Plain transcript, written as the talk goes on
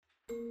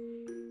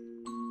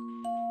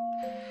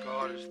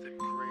George the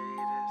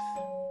greatest.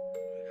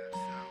 We got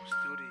Sound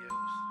Studios.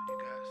 You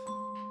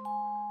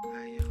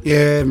guys.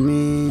 Yeah,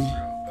 man.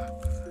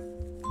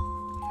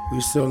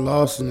 We so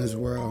lost in this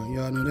world.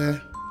 Y'all know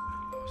that?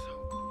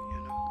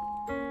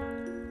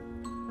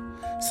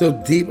 So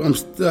deep, I'm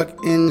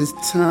stuck in this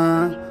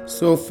time.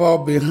 So far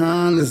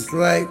behind, it's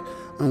like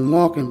I'm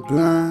walking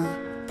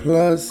blind.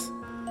 Plus,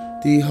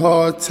 these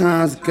hard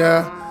times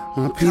got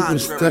my people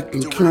stuck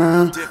in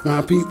crime.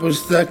 My people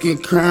stuck in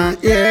crime.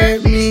 Yeah,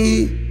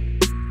 me.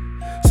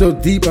 So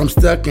deep, I'm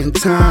stuck in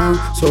time.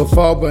 So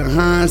far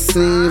behind,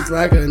 seems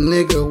like a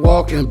nigga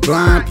walking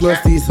blind.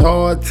 Plus these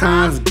hard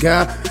times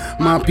got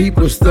my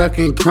people stuck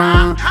in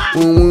crime.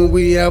 When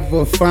we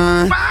ever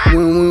find,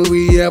 when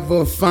we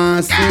ever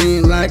find,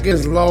 seem like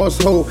it's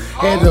lost hope.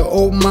 Had to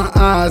open my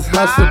eyes,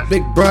 hustle,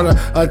 big brother.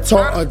 A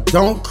talk, a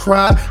don't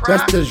cry.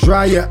 Best to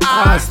dry your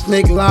eyes.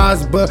 Snake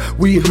lies, but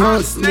we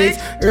hunt snakes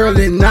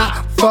early,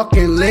 not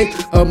fucking late.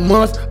 A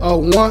month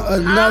or one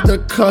another,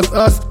 cause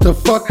us to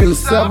fucking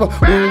sever.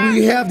 When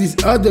we have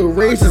these other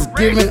races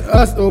giving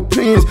us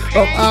opinions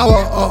of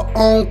our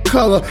own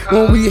color.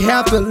 When we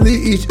have to lead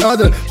each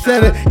other,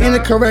 set it in the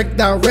correct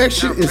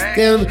direction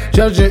instead of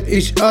judging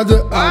each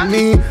other.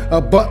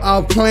 But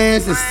our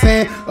plans is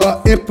saying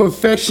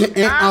imperfection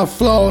and our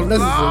flaws. This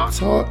is a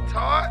talk.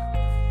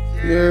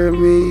 You hear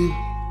me?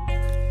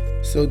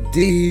 So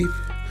deep,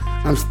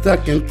 I'm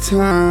stuck in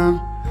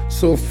time,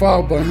 so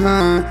far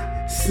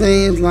behind.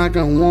 Seems like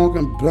I'm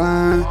walking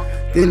blind.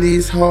 Then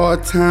these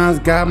hard times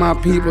got my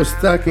people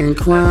stuck in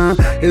crime.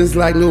 It's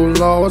like no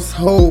lost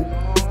hope.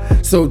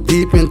 So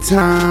deep in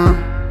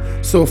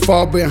time, so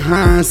far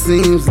behind.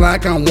 Seems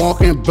like I'm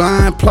walking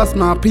blind. Plus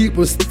my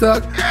people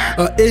stuck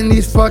in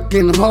these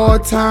fucking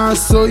hard times.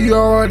 So you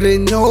already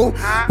know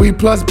we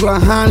plus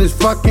behind this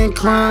fucking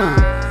crime.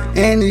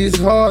 And these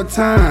hard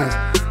times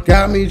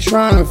got me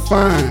trying to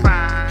find.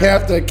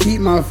 Have to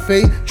keep my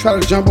faith, try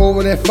to jump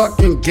over that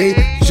fucking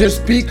gate.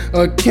 Just speak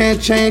or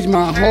can't change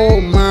my whole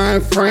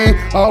mind frame.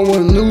 All was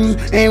news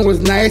and was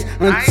nice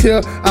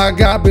until I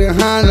got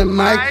behind the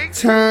mic.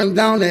 Turned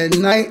down that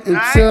night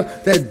until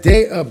that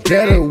day a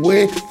better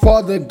way.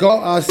 Father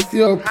God, I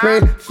still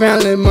pray.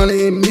 Family,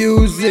 money, and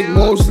music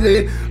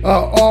mostly.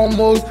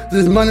 Almost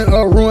this money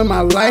ruined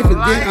my life, and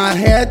then I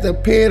had to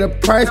pay the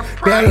price.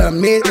 Better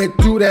made it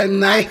through that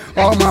night.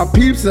 All my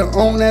peeps are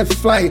on that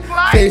flight.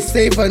 Stay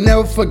safe, I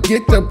never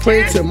forget to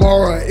pray.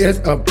 Tomorrow is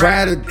a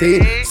brighter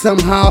day.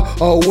 Somehow,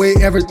 way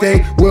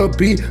everything will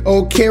be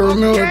okay.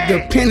 Remember,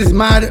 the pen is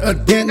mighty, a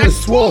dent is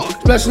swole.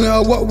 Especially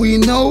on what we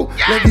know.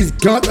 Let these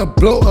guns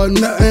blow or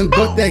nothing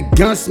but that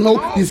gun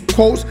smoke. These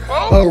quotes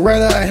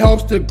rather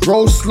helps to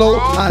grow slow.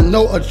 I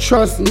know,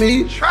 trust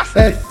me.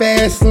 That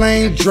fast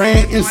lane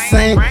drain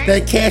insane.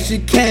 That cash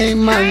it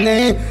came my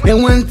name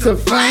and went to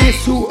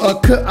flames. Who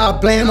could I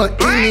blame or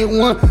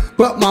anyone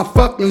but my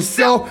fucking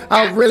self?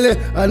 I really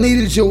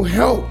needed your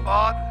help.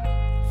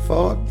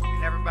 Fault.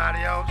 And everybody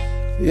else.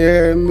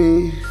 Yeah,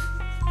 me.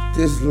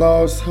 This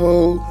lost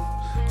hope,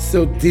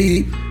 so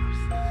deep.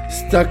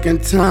 Stuck in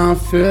time,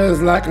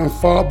 feels like I'm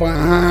far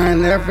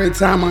behind. Every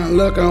time I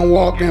look, I'm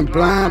walking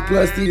blind.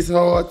 Plus these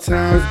hard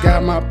times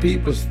got my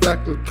people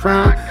stuck in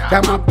crime.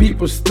 Got my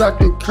people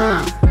stuck in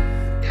crime.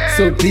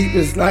 So deep,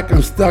 it's like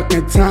I'm stuck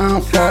in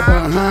time, far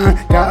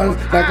behind. Got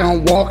like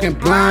I'm walking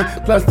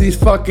blind. Plus these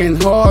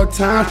fucking hard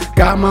times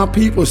got my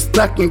people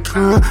stuck in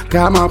crime.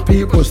 Got my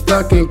people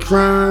stuck in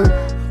crime.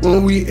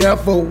 When we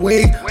ever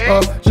wake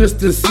up just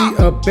to see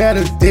a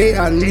better day,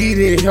 I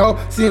needed help.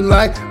 Seemed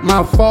like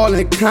my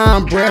falling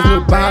comrades,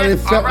 nobody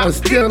felt I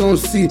still don't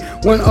see.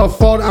 When I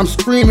fall, I'm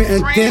screaming,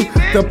 and then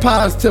the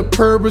positive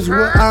purpose.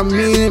 What I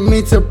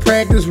mean to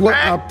practice what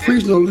I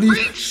preach. No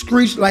least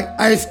screech like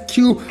Ice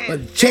Cube or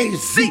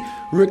Jay-Z.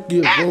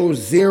 Ricky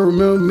Rose,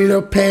 remember me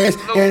the past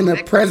and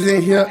the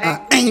present here.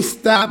 I ain't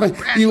stopping,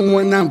 even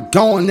when I'm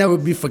gone, never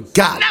be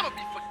forgotten.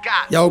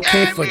 Y'all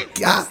can't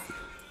forget.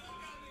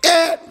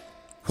 Yeah.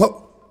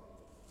 Whoa.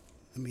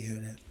 Let me hear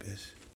that.